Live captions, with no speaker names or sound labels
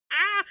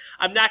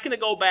I'm not going to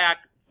go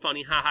back,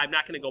 funny, haha, I'm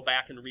not going to go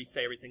back and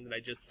re-say everything that I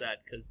just said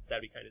because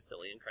that'd be kind of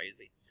silly and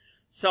crazy.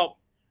 So,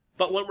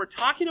 but when we're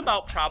talking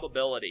about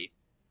probability,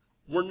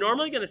 we're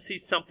normally going to see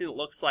something that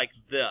looks like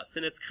this.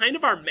 And it's kind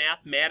of our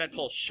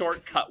mathematical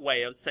shortcut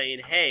way of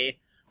saying, hey,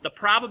 the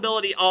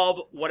probability of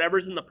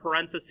whatever's in the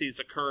parentheses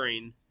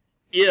occurring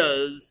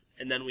is,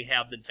 and then we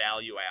have the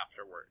value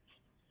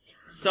afterwards.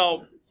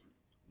 So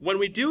when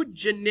we do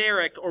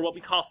generic, or what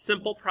we call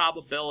simple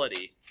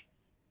probability,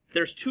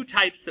 there's two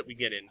types that we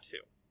get into.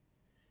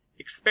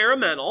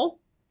 Experimental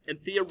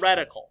and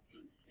theoretical.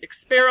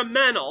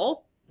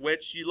 Experimental,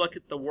 which you look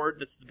at the word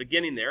that's at the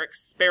beginning there,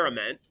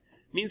 experiment,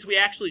 means we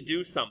actually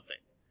do something.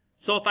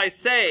 So if I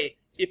say,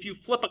 if you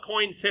flip a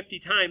coin 50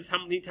 times,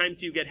 how many times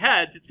do you get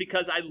heads? It's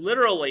because I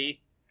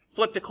literally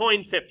flipped a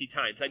coin 50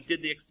 times. I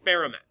did the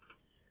experiment.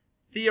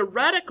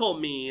 Theoretical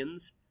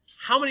means,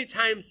 how many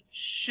times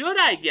should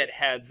I get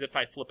heads if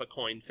I flip a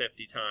coin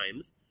 50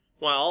 times?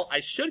 Well, I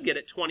should get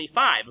it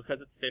 25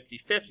 because it's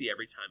 50-50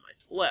 every time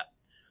I flip.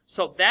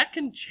 So that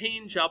can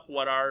change up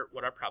what our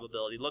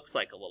probability looks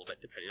like a little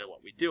bit depending on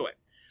what we do it.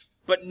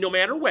 But no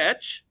matter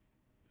which,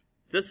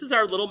 this is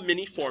our little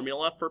mini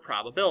formula for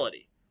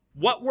probability.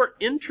 What we're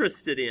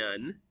interested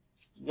in,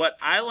 what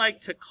I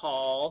like to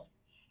call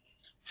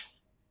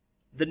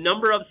the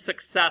number of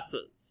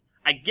successes.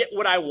 I get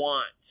what I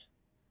want,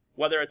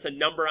 whether it's a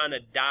number on a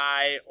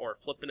die or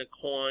flipping a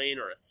coin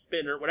or a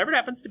spinner, whatever it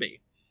happens to be,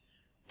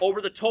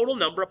 over the total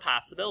number of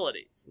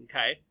possibilities,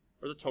 okay,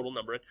 or the total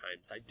number of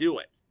times I do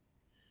it.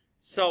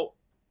 So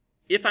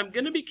if I'm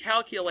going to be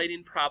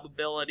calculating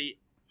probability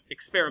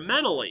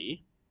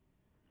experimentally,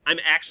 I'm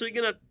actually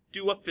going to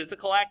do a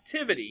physical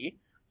activity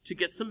to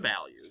get some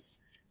values.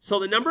 So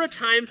the number of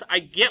times I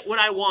get what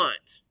I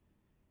want,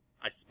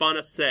 I spun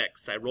a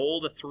 6, I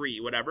rolled a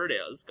 3, whatever it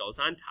is, goes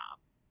on top.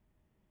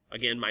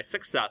 Again, my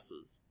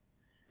successes.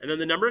 And then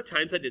the number of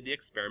times I did the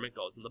experiment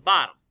goes in the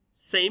bottom.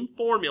 Same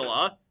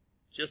formula,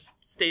 just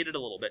stated a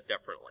little bit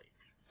differently.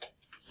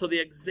 So the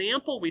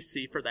example we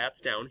see for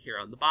that's down here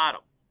on the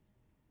bottom.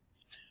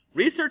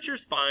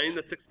 Researchers find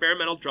this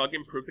experimental drug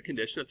improved the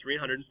condition of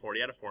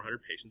 340 out of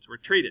 400 patients who were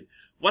treated.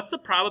 What's the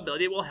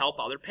probability it will help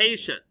other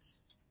patients?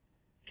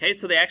 Okay,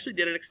 so they actually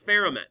did an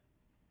experiment.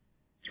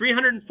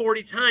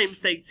 340 times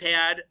they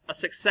had a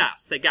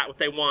success. They got what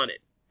they wanted.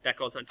 That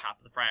goes on top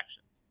of the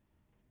fraction.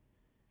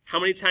 How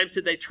many times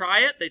did they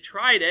try it? They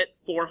tried it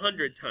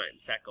 400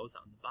 times. That goes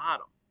on the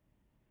bottom.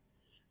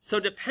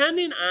 So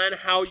depending on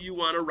how you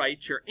want to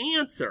write your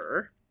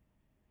answer,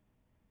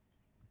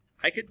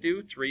 I could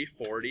do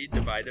 340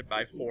 divided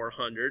by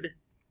 400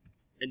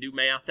 and do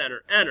math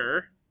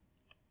enter.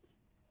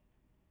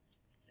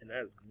 And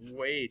that is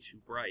way too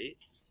bright.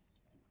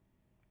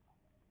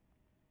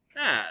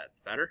 That's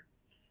better.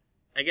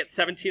 I get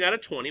 17 out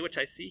of 20, which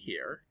I see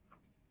here.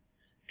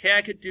 Okay,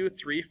 I could do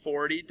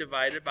 340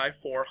 divided by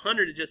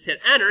 400 and just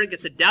hit enter and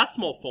get the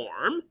decimal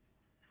form,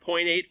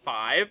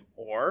 0.85,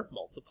 or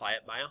multiply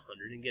it by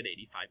 100 and get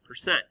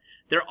 85%.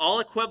 They're all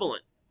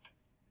equivalent.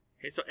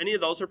 Okay, so any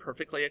of those are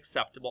perfectly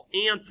acceptable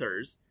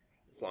answers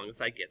as long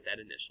as I get that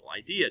initial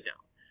idea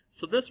down.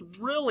 So this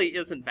really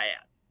isn't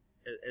bad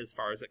as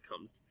far as it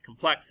comes to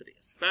complexity,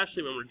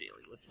 especially when we're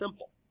dealing with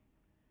simple.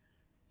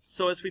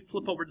 So as we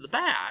flip over to the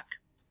back,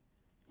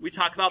 we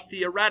talk about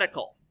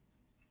theoretical.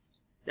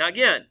 Now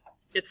again,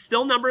 it's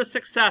still number of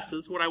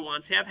successes, what I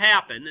want to have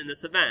happen in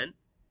this event,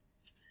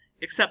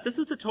 except this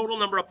is the total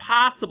number of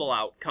possible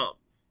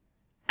outcomes.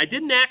 I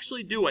didn't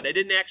actually do it. I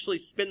didn't actually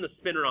spin the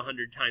spinner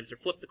 100 times or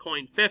flip the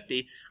coin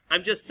 50.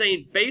 I'm just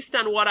saying, based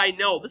on what I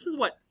know, this is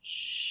what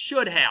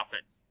should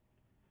happen.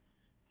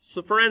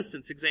 So for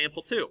instance,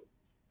 example 2.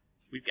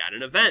 We've got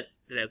an event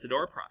that has a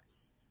door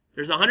prize.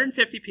 There's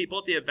 150 people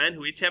at the event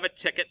who each have a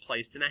ticket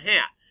placed in a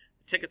hat.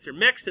 The tickets are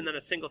mixed and then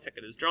a single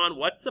ticket is drawn.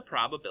 What's the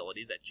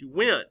probability that you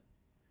win?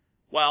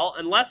 Well,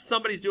 unless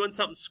somebody's doing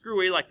something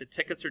screwy, like the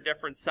tickets are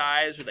different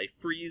size or they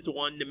freeze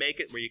one to make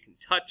it where you can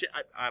touch it,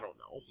 I don't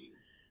know.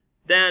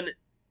 Then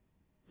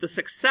the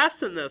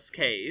success in this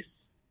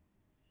case,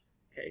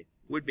 okay,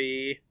 would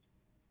be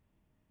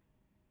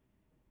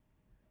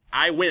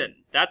I win.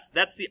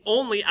 That's the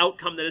only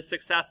outcome that is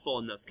successful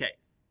in this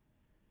case,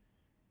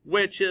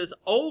 which is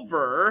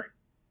over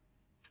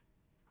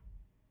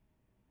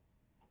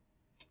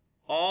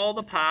all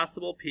the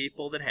possible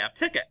people that have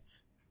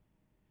tickets.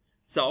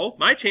 So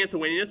my chance of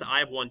winning is I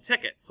have one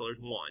ticket, so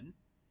there's 1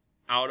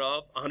 out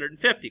of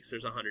 150 because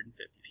there's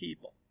 150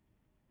 people.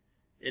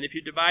 And if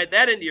you divide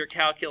that into your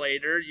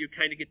calculator, you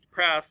kind of get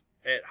depressed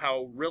at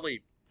how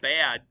really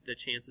bad the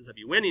chances of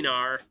you winning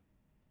are,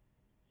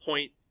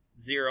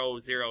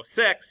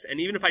 0.006. And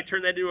even if I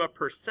turn that into a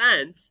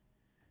percent,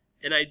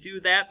 and I do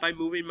that by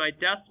moving my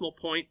decimal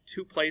point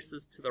 2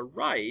 places to the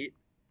right,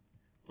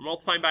 or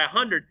multiplying by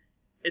 100,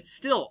 it's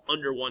still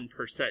under 1%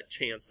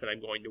 chance that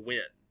I'm going to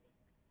win.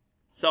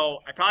 So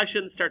I probably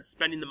shouldn't start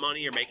spending the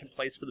money or making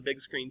place for the big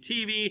screen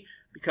TV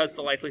because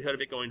the likelihood of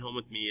it going home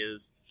with me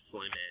is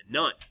slim and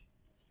none.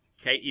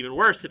 Okay, even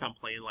worse if I'm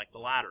playing like the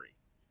lottery.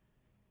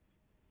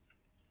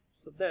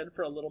 So then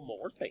for a little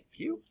more, thank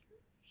you.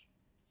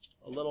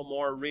 a little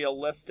more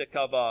realistic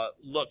of a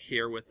look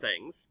here with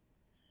things.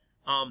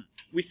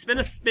 We spin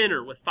a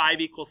spinner with 5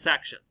 equal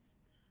sections.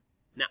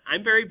 Now,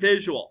 I'm very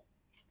visual,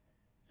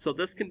 so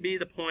this can be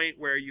the point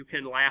where you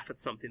can laugh at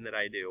something that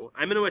I do.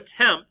 I'm going to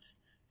attempt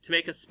to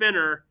make a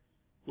spinner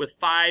with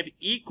 5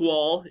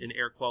 equal, in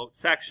air quote,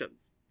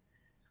 sections.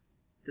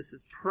 This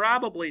is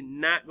probably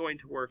not going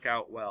to work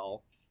out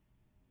well,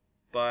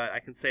 but I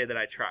can say that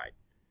I tried.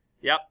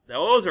 Yep,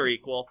 those are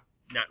equal.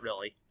 Not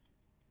really.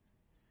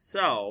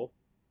 So,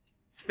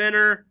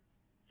 spinner,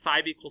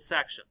 5 equal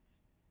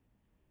sections.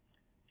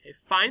 Okay,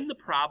 find the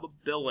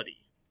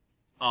probability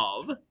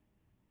of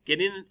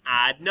getting an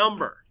odd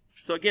number.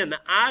 So again, the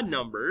odd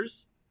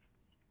numbers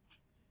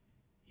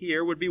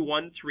here would be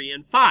 1, 3,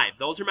 and 5.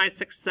 Those are my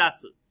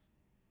successes.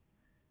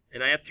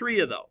 And I have 3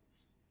 of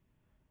those.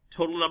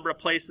 Total number of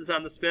places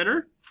on the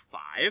spinner,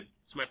 5.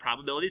 So my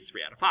probability is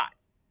 3 out of 5.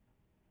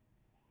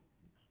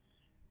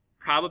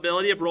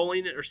 Probability of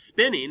rolling or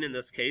spinning, in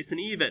this case, an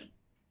even.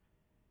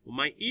 Well,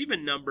 my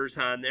even numbers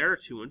on there are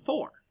 2 and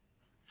 4.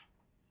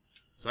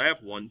 So I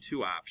have 1,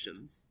 2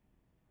 options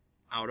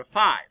out of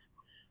 5.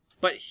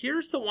 But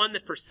here's the one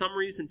that for some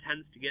reason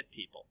tends to get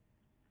people.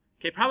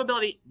 Okay,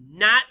 probability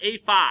not a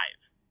 5.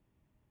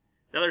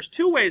 Now there's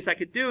 2 ways I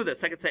could do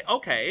this. I could say,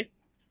 okay,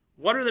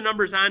 what are the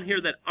numbers on here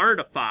that aren't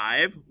a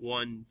 5?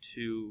 1,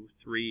 2,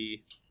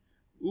 3.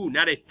 Ooh,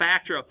 not a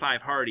factor of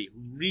 5, Harty.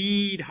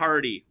 Read,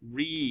 Harty.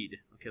 Read.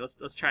 Okay,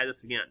 let's try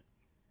this again.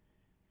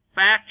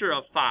 Factor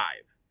of 5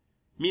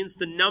 means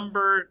the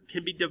number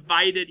can be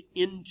divided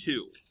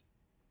into.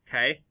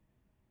 Okay?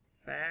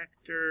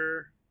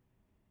 Factor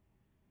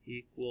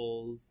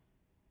equals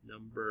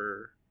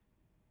number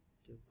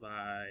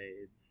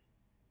divides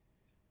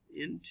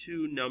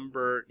into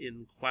number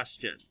in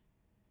question.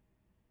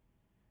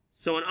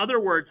 So in other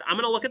words, I'm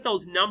going to look at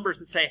those numbers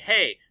and say,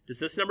 hey, does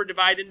this number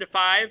divide into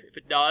 5? If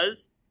it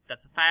does,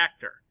 that's a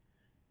factor.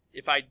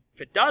 If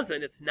it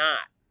doesn't, it's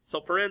not. So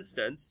for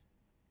instance,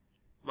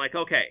 I'm like,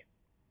 okay,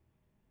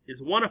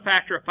 is 1 a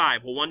factor of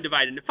 5? Will 1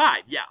 divide into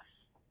 5?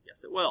 Yes.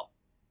 Yes, it will.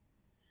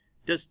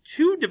 Does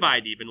 2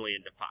 divide evenly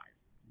into 5?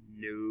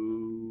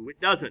 No, it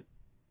doesn't.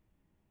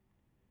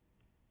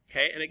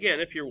 Okay, and again,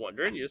 if you're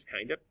wondering, you just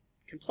kind of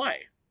can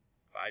play.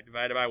 5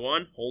 divided by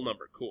 1, whole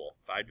number, cool.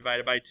 5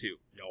 divided by 2,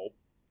 nope.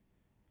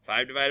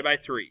 5 divided by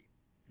 3,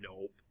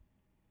 nope.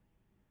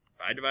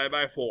 5 divided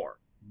by 4,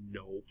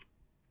 nope.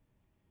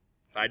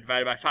 5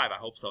 divided by 5, I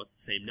hope so, it's the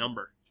same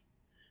number.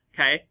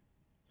 Okay,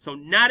 so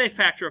not a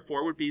factor of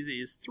 4 would be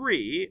these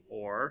 3,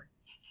 or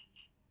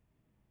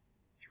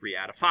 3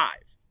 out of 5.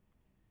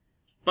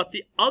 But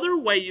the other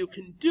way you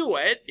can do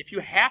it, if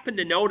you happen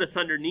to notice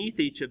underneath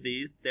each of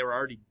these, they were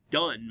already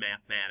done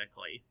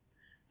mathematically.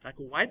 Like,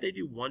 why'd they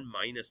do 1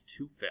 minus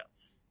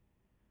 2/5?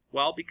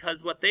 Well,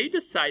 because what they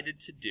decided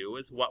to do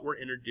is what we're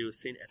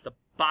introducing at the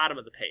bottom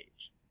of the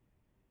page.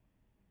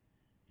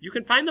 You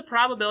can find the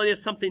probability of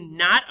something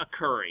not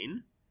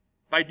occurring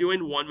by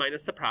doing 1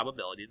 minus the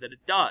probability that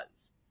it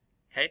does.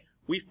 Okay?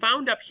 We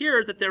found up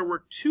here that there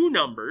were 2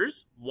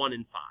 numbers, 1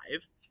 and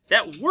 5,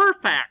 that were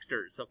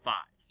factors of 5.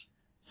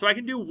 So I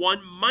can do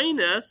 1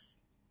 minus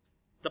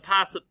the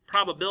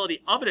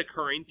probability of it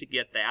occurring to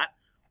get that,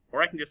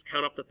 or I can just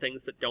count up the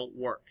things that don't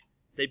work.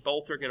 They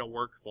both are going to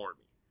work for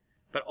me.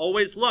 But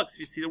always look, if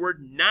you see the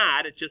word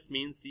not, it just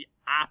means the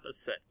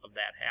opposite of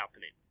that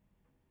happening.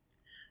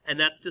 And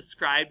that's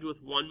described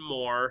with one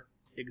more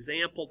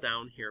example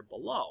down here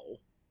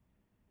below.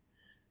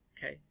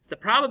 Okay, the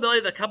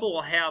probability the couple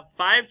will have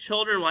 5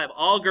 children will have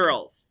all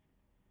girls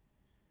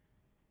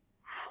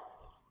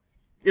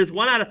is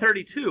 1 out of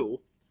 32.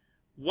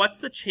 What's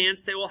the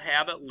chance they will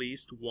have at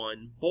least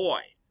 1 boy?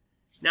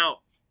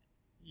 Now,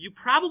 you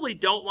probably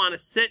don't want to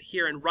sit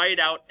here and write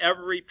out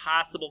every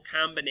possible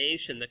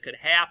combination that could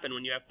happen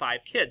when you have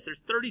 5 kids. There's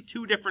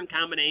 32 different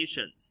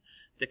combinations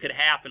that could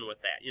happen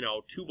with that. You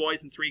know, 2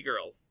 boys and 3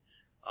 girls.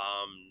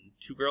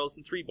 2 girls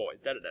and 3 boys.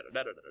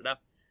 Da-da-da-da-da-da-da.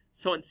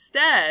 So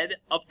instead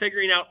of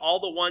figuring out all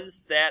the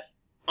ones that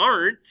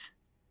aren't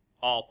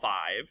all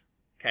 5,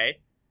 okay,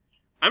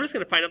 I'm just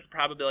going to find out the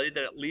probability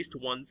that at least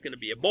one's going to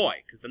be a boy,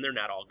 because then they're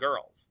not all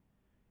girls.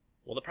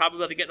 Well, the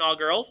probability of getting all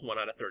girls, 1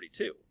 out of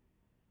 32.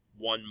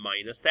 1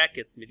 minus that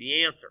gets me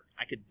the answer.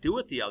 I could do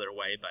it the other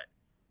way, but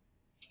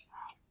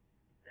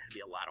that'd be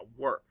a lot of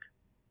work.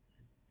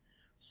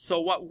 So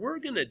what we're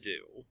going to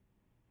do,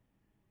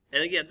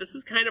 and again, this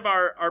is kind of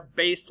our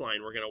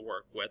baseline we're going to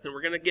work with, and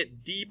we're going to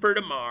get deeper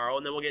tomorrow,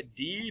 and then we'll get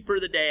deeper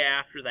the day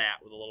after that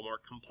with a little more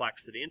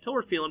complexity until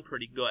we're feeling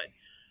pretty good.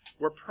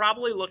 We're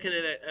probably looking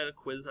at a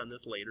quiz on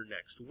this later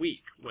next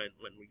week when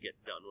we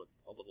get done with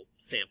a little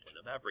sampling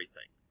of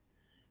everything.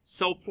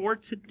 So for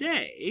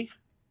today,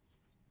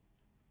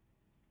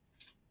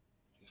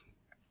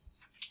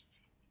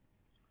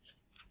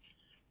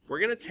 we're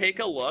going to take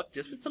a look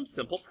just at some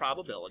simple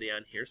probability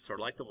on here, sort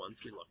of like the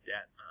ones we looked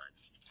at on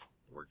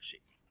the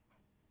worksheet.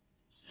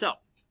 So,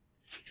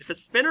 if a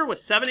spinner with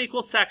 7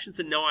 equal sections,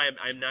 and no,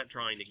 I'm not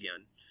drawing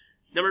again,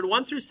 numbered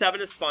 1 through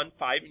 7 is spun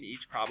 5 in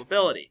each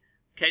probability.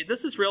 Okay,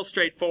 this is real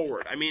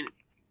straightforward. I mean,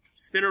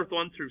 spinner with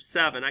 1 through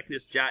 7, I can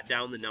just jot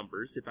down the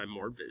numbers if I'm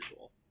more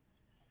visual.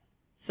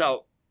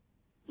 So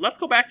let's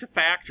go back to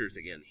factors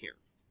again here.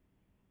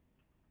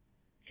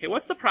 Okay,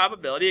 what's the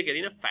probability of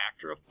getting a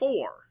factor of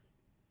 4?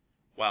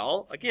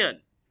 Well,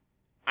 again,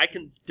 I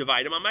can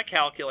divide them on my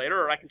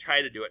calculator, or I can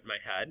try to do it in my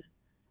head.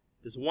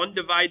 Does 1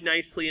 divide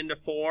nicely into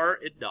 4?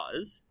 It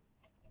does.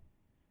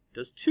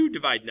 Does 2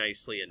 divide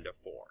nicely into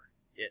 4?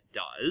 It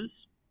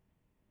does.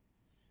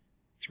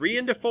 3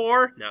 into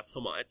 4? Not so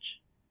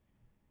much.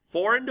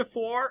 4 into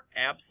 4?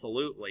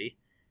 Absolutely.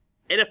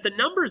 And if the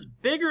number's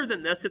bigger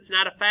than this, it's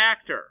not a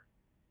factor.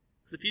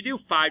 Because if you do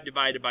 5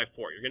 divided by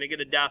 4, you're going to get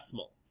a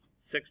decimal.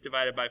 6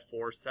 divided by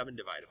 4, 7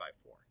 divided by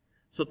 4.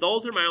 So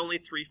those are my only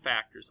 3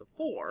 factors of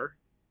 4.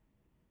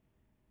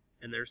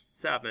 And there's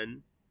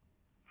 7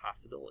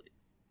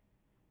 possibilities.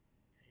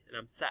 And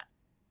I'm set.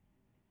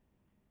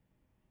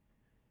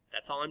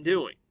 That's all I'm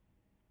doing.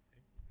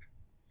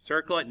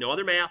 Circle it. No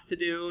other math to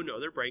do. No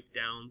other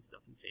breakdowns.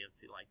 Nothing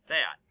fancy like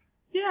that.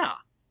 Yeah.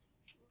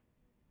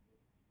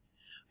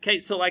 Okay,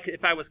 so like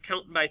if I was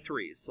counting by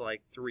 3s, so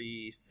like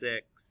 3,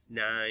 6,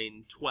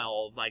 9,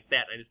 12, like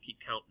that, I just keep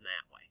counting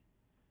that way.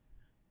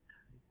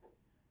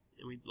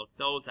 And we look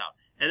those out.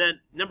 And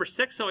then number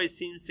 6 always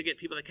seems to get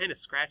people that kind of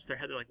scratch their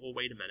head. They're like, well,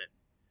 wait a minute.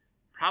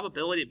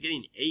 Probability of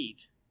getting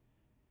 8.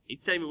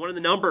 8's not even one of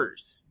the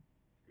numbers.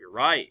 You're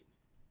right.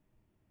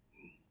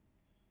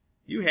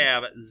 You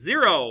have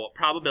 0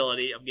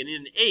 probability of getting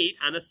an 8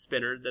 on a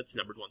spinner that's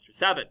numbered 1 through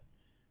 7.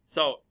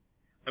 So,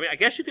 I mean, I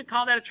guess you could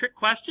call that a trick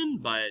question,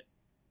 but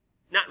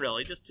not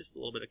really. Just a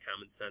little bit of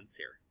common sense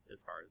here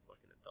as far as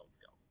looking at those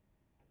goes.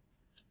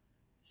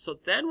 So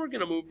then we're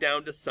going to move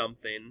down to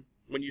something.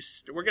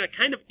 We're going to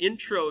kind of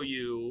intro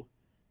you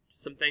to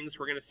some things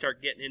we're going to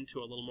start getting into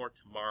a little more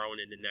tomorrow and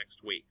into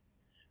next week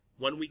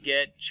when we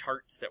get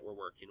charts that we're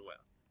working with.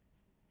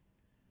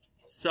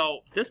 So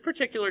this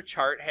particular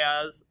chart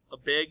has a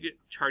big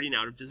charting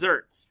out of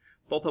desserts,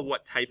 both of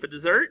what type of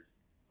dessert,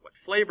 what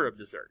flavor of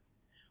dessert.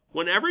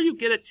 Whenever you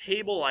get a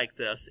table like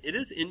this, it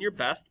is in your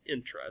best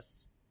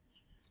interests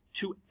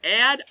to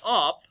add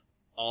up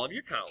all of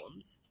your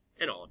columns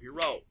and all of your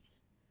rows,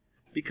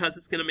 because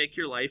it's going to make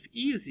your life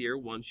easier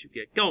once you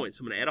get going.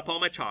 So I'm going to add up all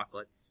my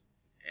chocolates,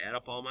 add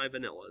up all my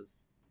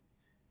vanillas,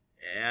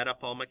 add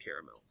up all my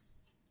caramels,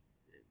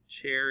 and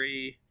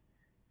cherry,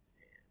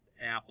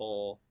 and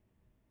apple,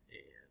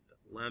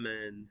 and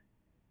lemon,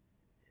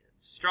 and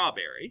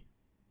strawberry.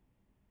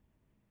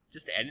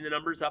 Just adding the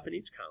numbers up in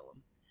each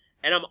column.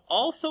 And I'm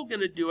also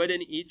going to do it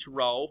in each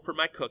row for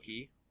my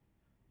cookie,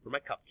 for my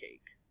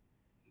cupcake,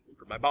 and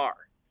for my bar.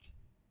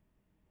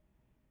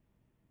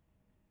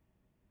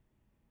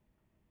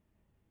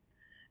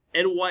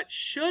 And what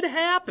should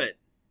happen,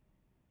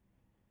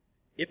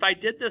 if I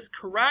did this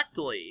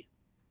correctly,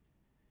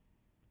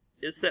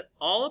 is that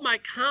all of my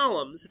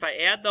columns, if I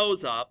add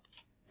those up,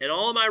 and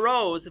all of my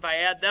rows, if I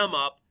add them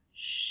up,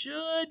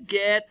 should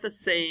get the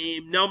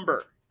same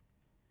number.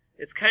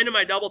 It's kind of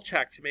my double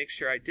check to make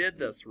sure I did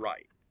this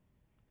right.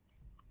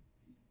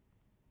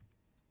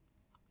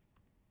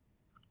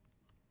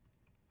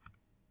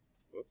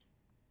 Whoops.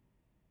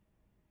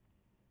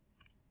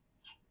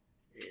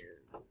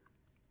 And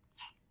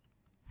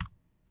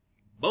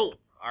boom.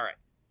 All right.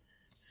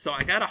 So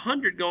I got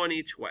 100 going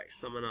each way.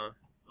 So I'm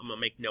gonna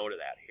make note of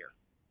that here.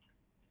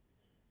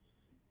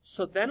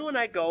 So then when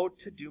I go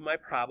to do my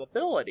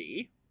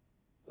probability,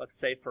 let's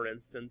say for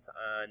instance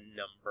on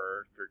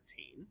number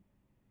 13,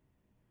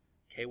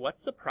 okay, what's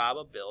the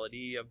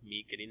probability of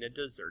me getting a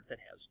dessert that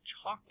has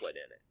chocolate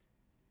in it?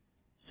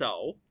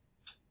 So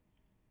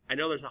I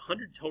know there's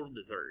 100 total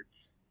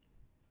desserts.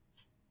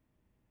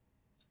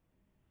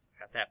 So I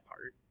got that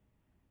part.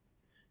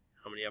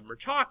 How many of them are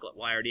chocolate?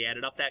 Well, I already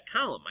added up that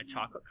column. My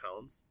chocolate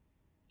column's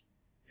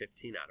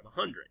 15 out of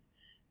 100.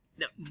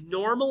 Now,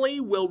 normally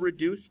we'll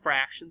reduce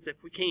fractions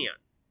if we can.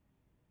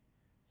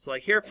 So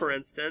like here, for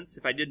instance,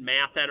 if I did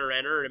math enter,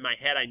 in my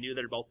head I knew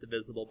they're both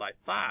divisible by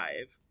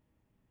 5,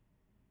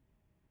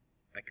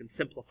 I can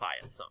simplify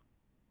it some.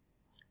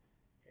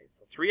 Okay,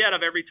 so 3 out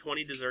of every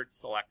 20 desserts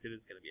selected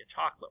is going to be a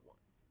chocolate one.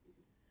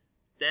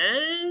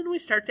 Then we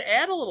start to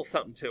add a little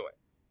something to it.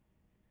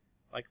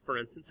 Like for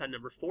instance on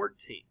number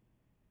 14.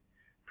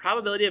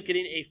 Probability of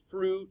getting a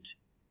fruit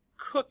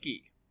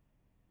cookie.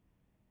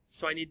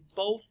 So I need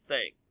both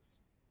things.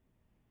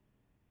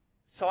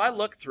 So I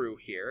look through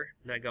here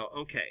and I go,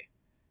 okay,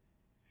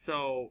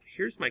 so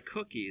here's my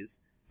cookies,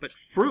 but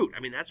fruit,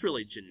 I mean, that's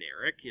really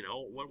generic, you know,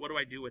 what do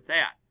I do with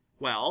that?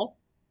 Well,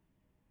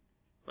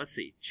 let's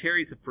see,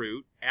 cherry's a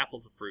fruit,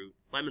 apple's a fruit,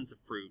 lemon's a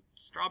fruit,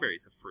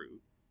 strawberry's a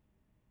fruit.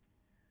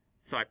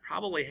 So I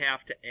probably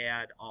have to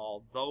add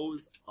all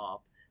those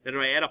up. Now,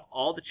 do I add up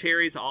all the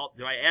cherries?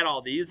 Do I add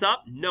all these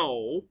up?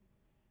 No,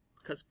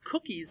 because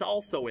cookie's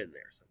also in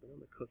there. So I put on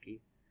the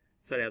cookie.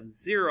 So I'd have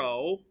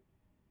 0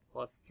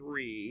 plus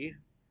 3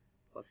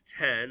 plus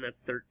 10, that's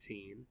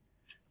 13,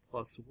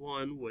 plus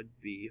 1 would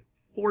be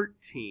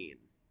 14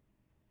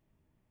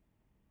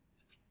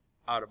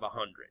 out of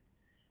 100.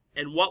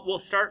 And what we'll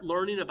start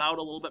learning about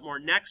a little bit more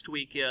next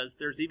week is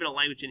there's even a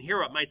language in here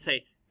that might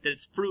say that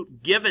it's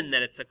fruit given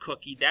that it's a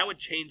cookie, that would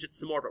change it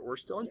some more, but we're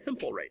still in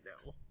simple right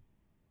now.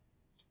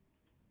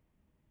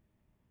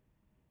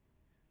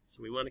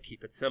 So we want to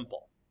keep it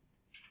simple.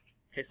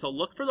 Okay, so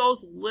look for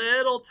those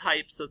little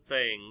types of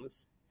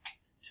things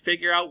to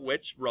figure out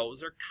which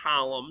rows or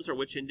columns or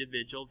which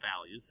individual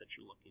values that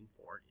you're looking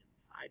for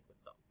inside with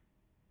those.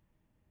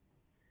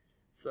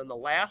 So then the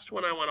last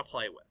one I want to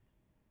play with.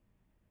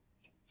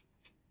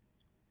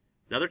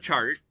 Another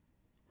chart.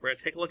 We're going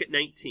to take a look at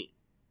 19.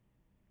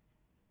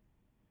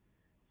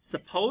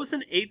 Suppose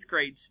an 8th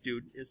grade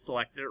student is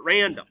selected at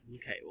random.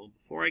 Okay, well,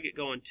 before I get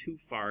going too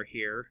far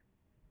here,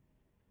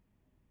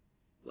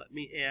 let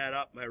me add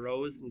up my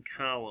rows and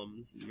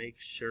columns and make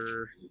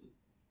sure.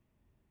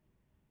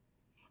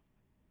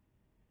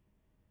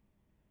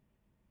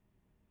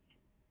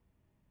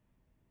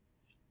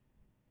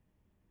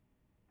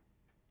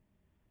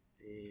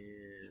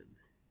 And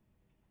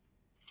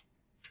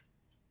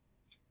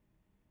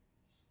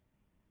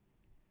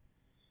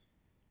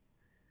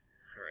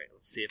all right,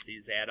 let's see if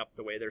these add up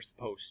the way they're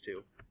supposed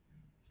to.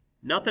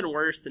 Nothing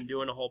worse than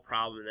doing a whole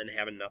problem and then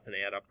having nothing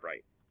add up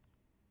right.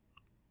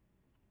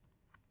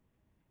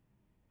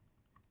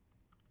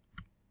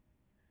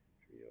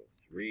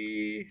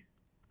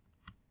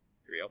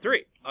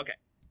 303. Okay.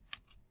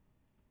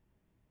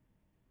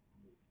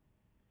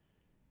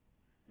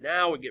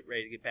 Now we get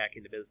ready to get back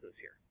into business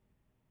here.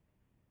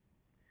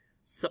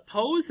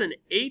 Suppose an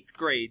 8th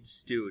grade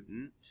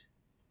student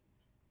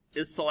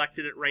is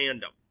selected at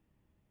random.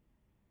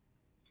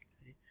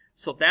 Okay.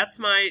 So that's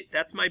my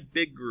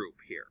big group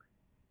here.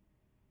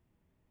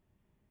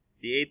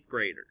 The 8th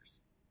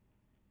graders.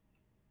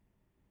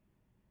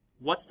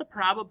 What's the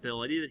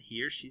probability that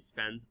he or she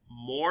spends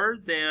more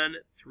than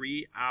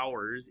 3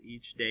 hours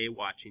each day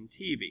watching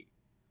TV?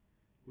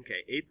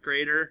 Okay, 8th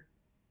grader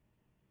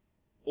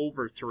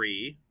over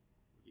 3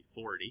 would be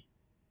 40.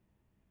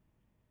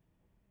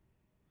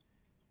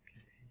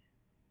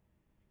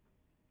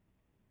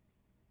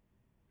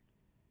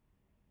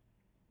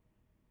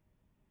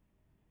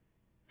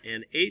 Okay.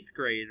 And 8th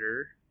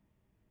grader,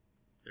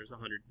 there's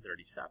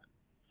 137.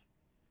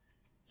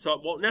 So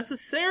it won't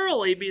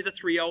necessarily be the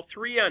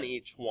 303 on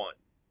each one.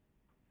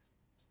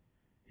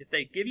 If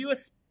they give you a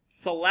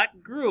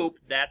select group,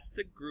 that's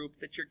the group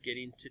that you're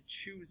getting to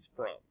choose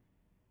from.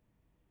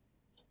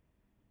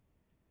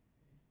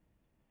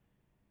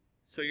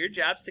 So your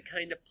job's to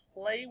kind of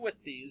play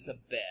with these a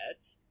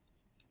bit.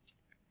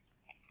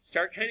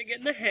 Start kind of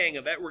getting the hang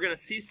of it. We're going to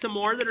see some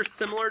more that are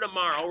similar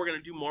tomorrow. We're going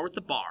to do more with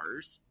the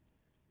bars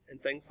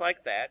and things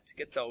like that to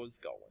get those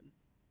going.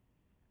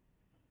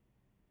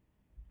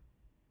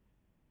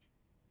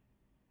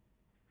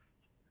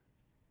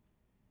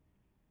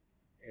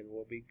 And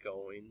we'll be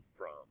going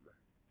from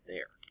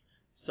there.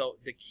 So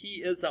the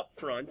key is up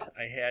front.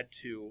 I had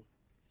to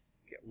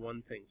get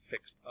one thing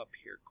fixed up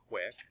here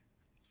quick.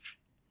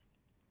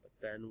 But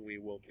then we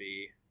will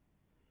be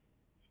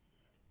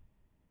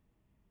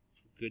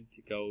good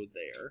to go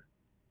there.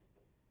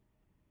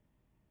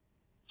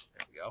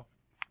 There we go.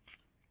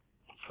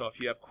 So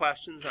if you have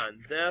questions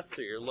on this,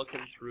 or you're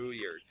looking through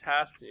your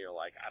test and you're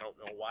like, I don't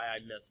know why I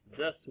missed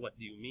this, what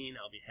do you mean?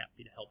 I'll be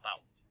happy to help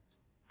out.